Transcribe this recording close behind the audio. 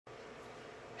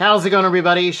How's it going,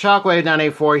 everybody?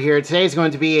 Shockwave984 here. Today's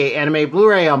going to be an anime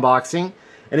Blu-ray unboxing.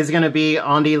 It is going to be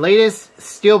on the latest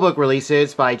Steelbook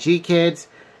releases by G-Kids,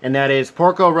 and that is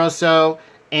Porco Rosso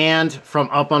and From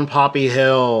Up on Poppy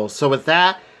Hill. So with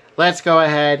that, let's go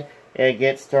ahead and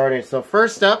get started. So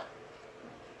first up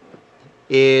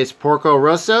is Porco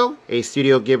Rosso, a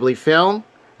Studio Ghibli film.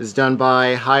 This is done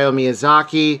by Hayao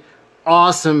Miyazaki.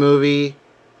 Awesome movie.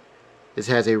 This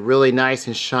has a really nice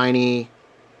and shiny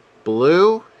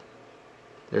blue.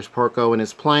 There's Porco in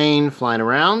his plane flying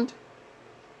around.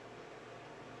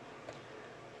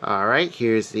 Alright,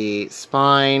 here's the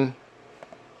spine.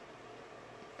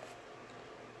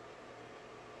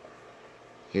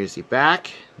 Here's the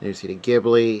back. There's the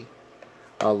Ghibli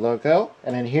logo.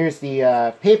 And then here's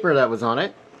the paper that was on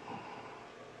it.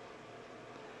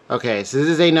 Okay, so this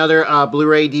is another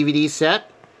Blu-ray DVD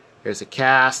set. There's a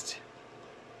cast.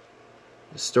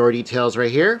 The store details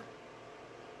right here.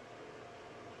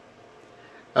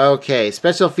 Okay,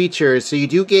 special features. So you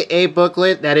do get a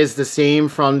booklet that is the same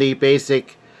from the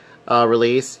basic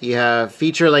release. You have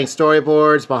feature-length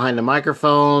storyboards, behind the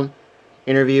microphone,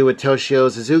 interview with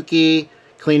Toshio Suzuki,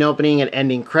 clean opening and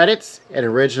ending credits, and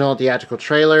original theatrical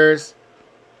trailers.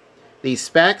 The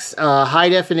specs, high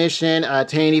definition,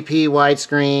 1080p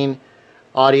widescreen.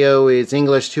 Audio is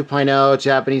English 2.0,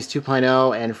 Japanese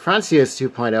 2.0, and Francese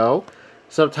 2.0.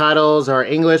 Subtitles are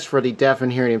English for the deaf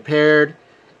and hearing impaired,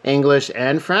 English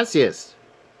and Francese.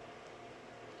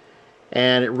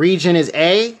 And region is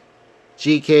A,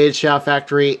 G-Kids, Shout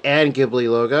Factory, and Ghibli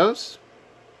logos.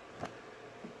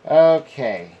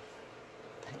 Okay.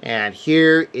 And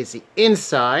here is the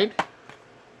inside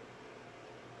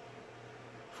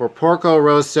for Porco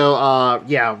Rosso.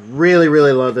 Yeah,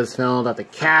 really love this film. Thought the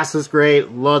cast was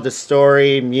great. Love the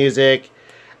story, music,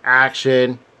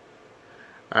 action.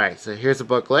 Alright, so here's the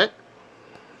booklet.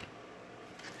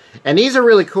 And these are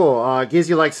really cool. It gives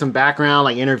you like some background,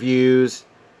 like interviews,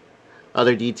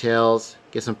 other details,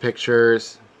 get some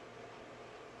pictures.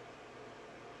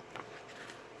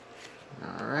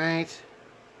 Alright.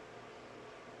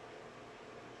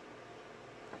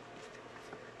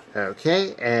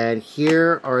 Okay, and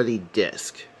here are the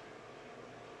discs.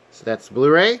 So that's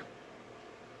Blu-ray,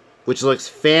 which looks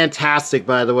fantastic,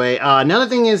 by the way. Another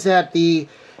thing is that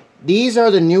these are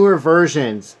the newer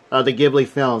versions of the Ghibli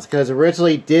films, because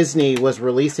originally Disney was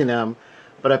releasing them,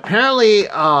 but apparently,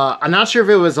 I'm not sure if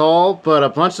it was all, but a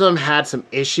bunch of them had some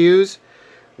issues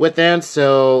with them,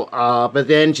 so, but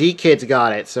then G-Kids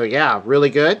got it, so yeah, really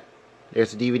good.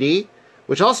 There's the DVD,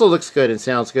 which also looks good and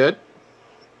sounds good.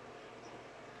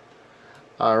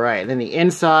 Alright, then the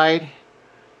inside,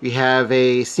 we have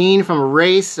a scene from a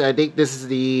race. I think this is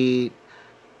the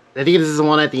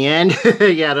one at the end.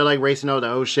 Yeah, they're like racing over the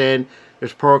ocean.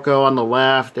 There's Porco on the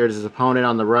left. There's his opponent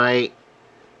on the right.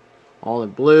 All in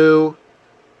blue.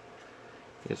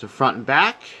 Here's the front and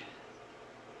back.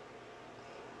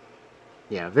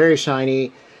 Yeah, very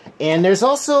shiny. And there's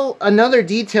also another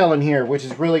detail in here, which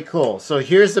is really cool. So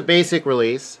here's the basic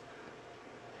release,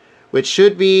 which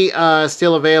should be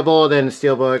still available. Then the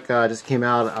Steelbook just came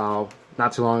out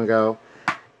not too long ago.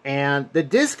 And the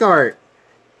disc art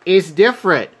is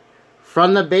different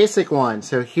from the basic one.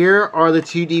 So here are the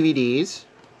two DVDs.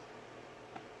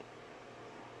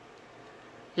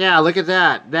 Yeah, look at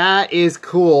that. That is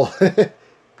cool. Put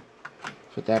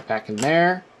that back in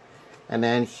there. And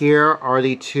then here are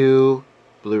the two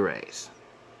Blu-rays.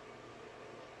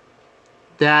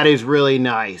 That is really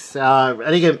nice. I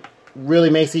think it really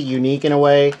makes it unique in a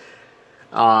way.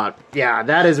 Yeah,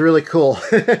 that is really cool.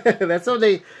 That's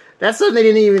something they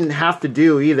didn't even have to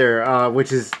do either,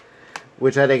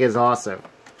 which I think is awesome.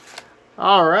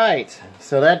 Alright,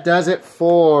 so that does it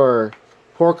for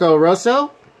Porco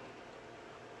Rosso.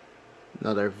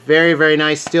 Another very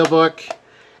nice Steelbook.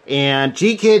 And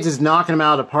G-Kids is knocking them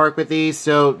out of the park with these.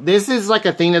 So this is like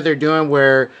a thing that they're doing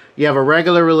where you have a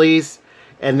regular release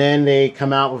and then they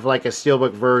come out with like a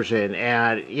Steelbook version.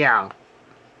 And yeah.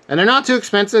 And they're not too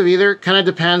expensive either. Kind of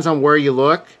depends on where you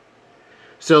look.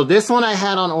 So this one I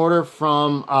had on order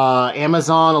from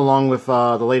Amazon along with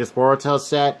the latest Boruto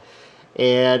set.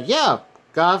 And yeah,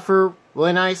 got it for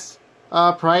really nice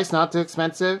price, not too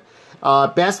expensive.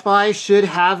 Best Buy should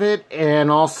have it, and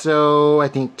also I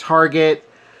think Target.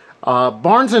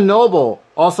 Barnes & Noble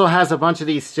also has a bunch of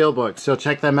these Steelbooks, so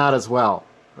check them out as well.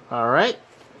 Alright,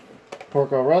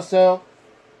 Porco Rosso.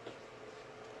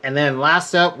 And then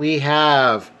last up we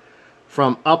have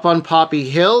From Up on Poppy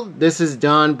Hill. This is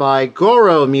done by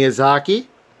Goro Miyazaki.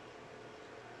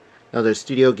 Another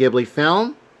Studio Ghibli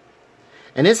film.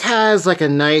 And this has like a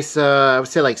nice, I would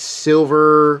say like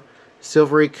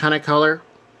silvery kind of color.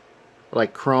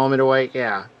 Like chrome in a way,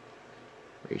 yeah.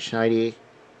 Very shiny.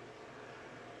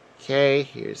 Okay,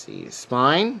 here's the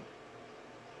spine.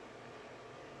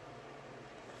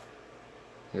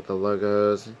 Get the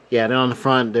logos. Yeah, then on the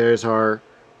front there's our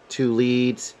 2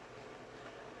 leads.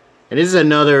 And this is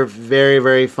another very,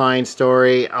 very fine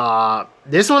story.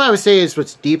 This one I would say is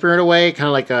what's deeper in a way, kind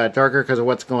of like darker because of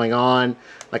what's going on,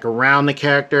 like around the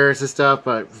characters and stuff,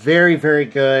 but very, very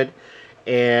good.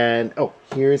 And, oh,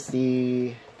 here's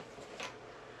the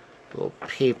little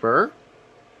paper.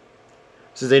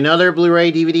 This is another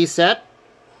Blu-ray DVD set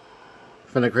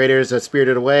from the creators of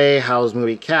Spirited Away, Howl's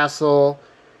Moving Castle.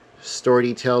 Story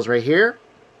details right here.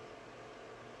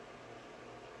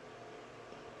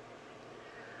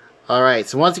 Alright,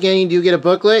 so once again you do get a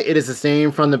booklet. It is the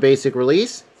same from the basic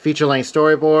release. Feature-length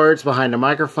storyboards, behind the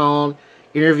microphone,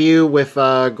 interview with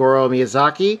Goro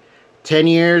Miyazaki, 10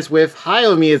 years with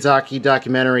Hayao Miyazaki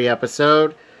documentary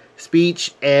episode,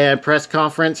 speech and press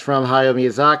conference from Hayao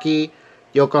Miyazaki,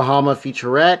 Yokohama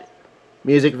featurette,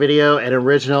 music video, and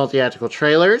original theatrical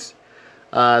trailers.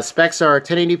 Specs are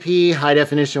 1080p, high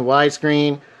definition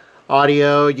widescreen.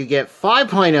 Audio, you get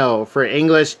 5.0 for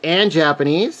English and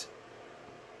Japanese.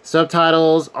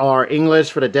 Subtitles are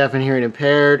English for the deaf and hearing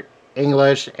impaired,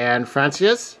 English and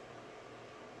Francis.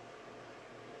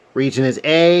 Region is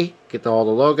A, get all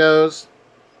the logos.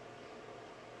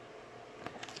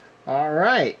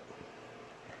 Alright.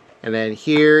 And then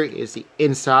here is the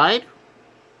inside.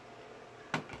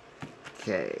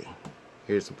 Okay,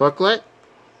 here's the booklet.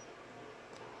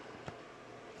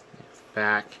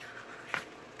 Back.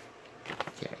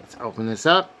 Okay, let's open this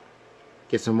up.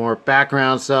 Get some more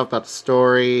background stuff about the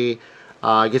story.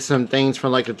 Get some things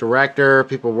from like the director.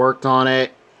 People worked on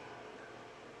it.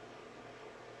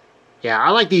 Yeah, I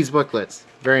like these booklets.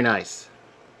 Very nice.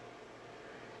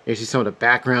 You see some of the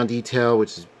background detail,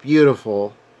 which is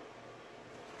beautiful.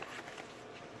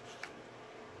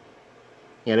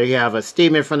 Yeah, there you have a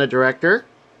statement from the director.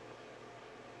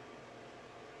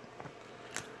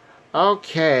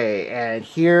 Okay, and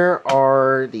here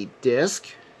are the disc.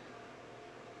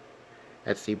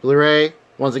 That's the Blu-ray.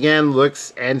 Once again,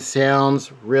 looks and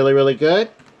sounds really, really good.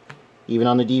 Even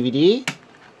on the DVD.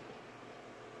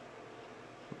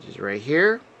 Which is right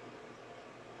here.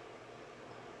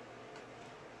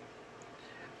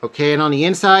 Okay, and on the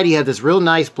inside, you have this real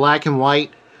nice black and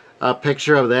white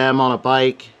picture of them on a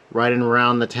bike riding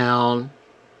around the town,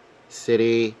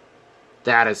 city.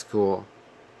 That is cool.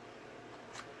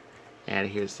 And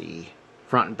here's the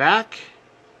front and back.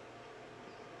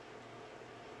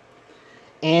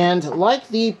 And like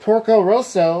the Porco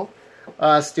Rosso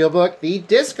Steelbook, the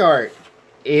disc art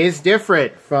is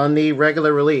different from the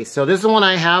regular release. So this is the one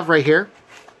I have right here.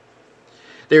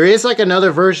 There is like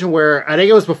another version where, I think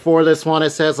it was before this one,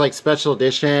 it says like special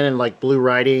edition and like blue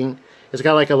writing. It's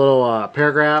got like a little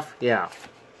paragraph. Yeah.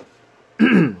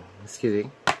 Excuse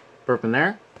me. Burping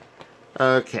there.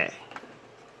 Okay.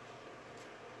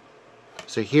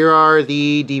 So here are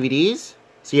the DVDs.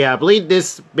 So yeah, I believe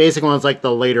this basic one's like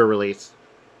the later release.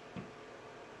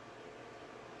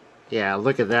 Yeah,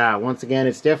 look at that. Once again,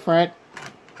 it's different,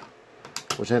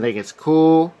 which I think is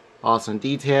cool. Awesome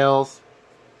details.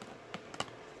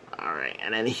 Alright,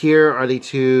 and then here are the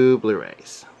 2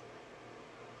 Blu-rays.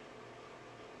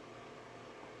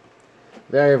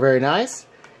 Very, very nice.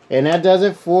 And that does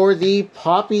it for the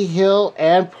Poppy Hill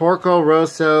and Porco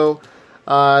Rosso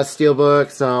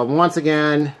Steelbooks. Once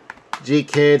again,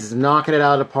 G-Kids knocking it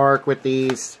out of the park with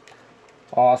these.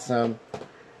 Awesome.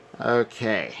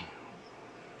 Okay.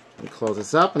 Let me close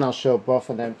this up and I'll show both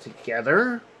of them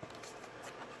together.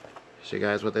 Show you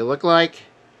guys what they look like.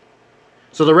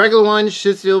 So the regular one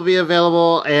should still be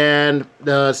available, and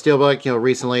the Steelbook, you know,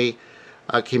 recently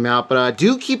came out. But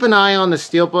do keep an eye on the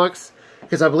Steelbooks,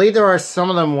 because I believe there are some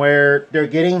of them where they're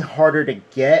getting harder to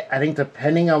get, I think,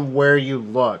 depending on where you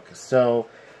look. So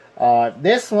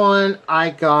this one I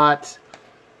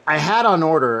had on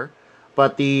order,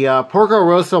 but the Porco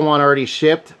Rosso one already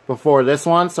shipped before this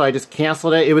one, so I just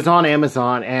canceled it. It was on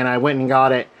Amazon, and I went and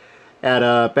got it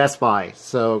at Best Buy.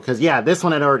 So, because yeah, this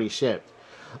one had already shipped.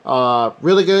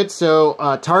 Really good.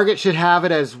 So Target should have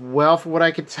it as well, for what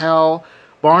I could tell.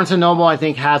 Barnes & Noble, I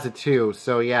think, has it too.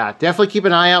 So yeah, definitely keep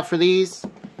an eye out for these,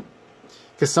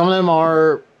 because some of them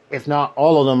are, if not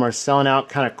all of them, are selling out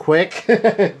kind of quick.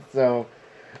 So,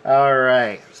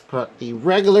 alright, let's put the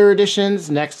regular editions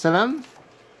next to them.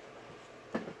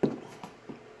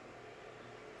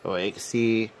 Oh, you can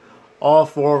see all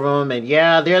 4 of them, and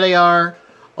yeah, there they are.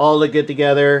 All look good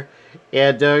together.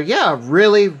 And yeah,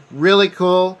 really, really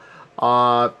cool.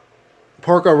 Porco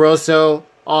Rosso,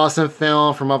 awesome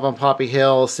film from up on Poppy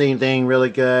Hill. Same thing, really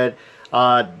good.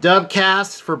 Dub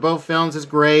cast for both films is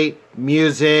great.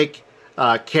 Music,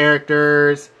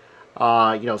 characters,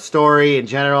 you know, story in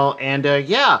general. And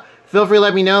yeah, feel free to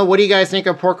let me know, what do you guys think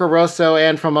of Porco Rosso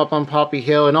and From Up on Poppy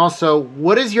Hill? And also,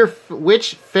 what is your,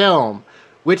 which film,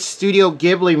 which Studio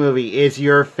Ghibli movie is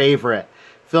your favorite?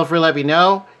 Feel free to let me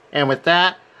know. And with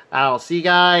that, I'll see you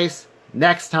guys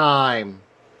next time.